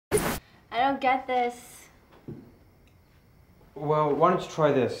I don't get this. Well, why don't you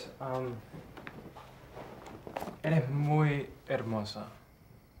try this? Eres muy hermosa.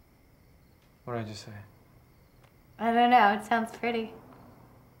 What did I just say? I don't know, it sounds pretty.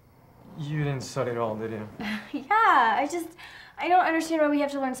 You didn't study at all, did you? Yeah, I don't understand why we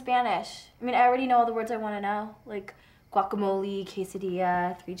have to learn Spanish. I mean, I already know all the words I want to know, like guacamole,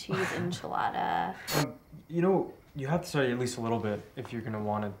 quesadilla, 3 cheese enchilada. You know, you have to study at least a little bit if you're gonna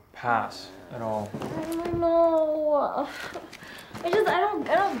want to pass at all. I don't know. I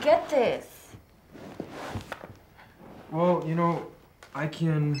don't get this. Well, you know, I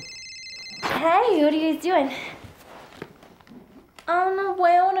can... Hey, what are you guys doing? I don't know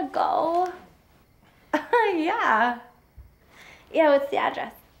where I want to go. Yeah. Yeah, what's the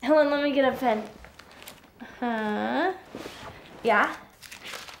address? Hold on, let me get a pen. Yeah?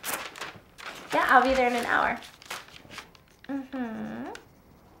 Yeah, I'll be there in an hour.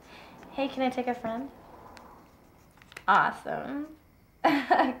 Hey, can I take a friend? Awesome.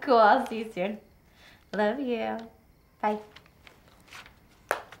 Cool, I'll see you soon. Love you. Bye.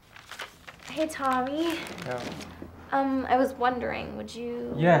 Hey, Tommy. Yeah. I was wondering, would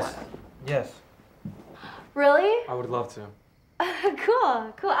you... Yes. Yes. Really? I would love to.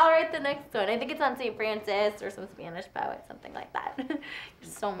 Cool. I'll write the next one. I think it's on St. Francis or some Spanish poet, something like that. You're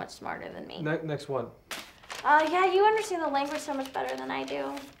so much smarter than me. Next one. Yeah, you understand the language so much better than I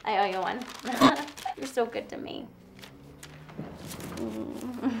do. I owe you one. You're so good to me.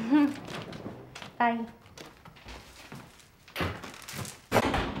 Bye.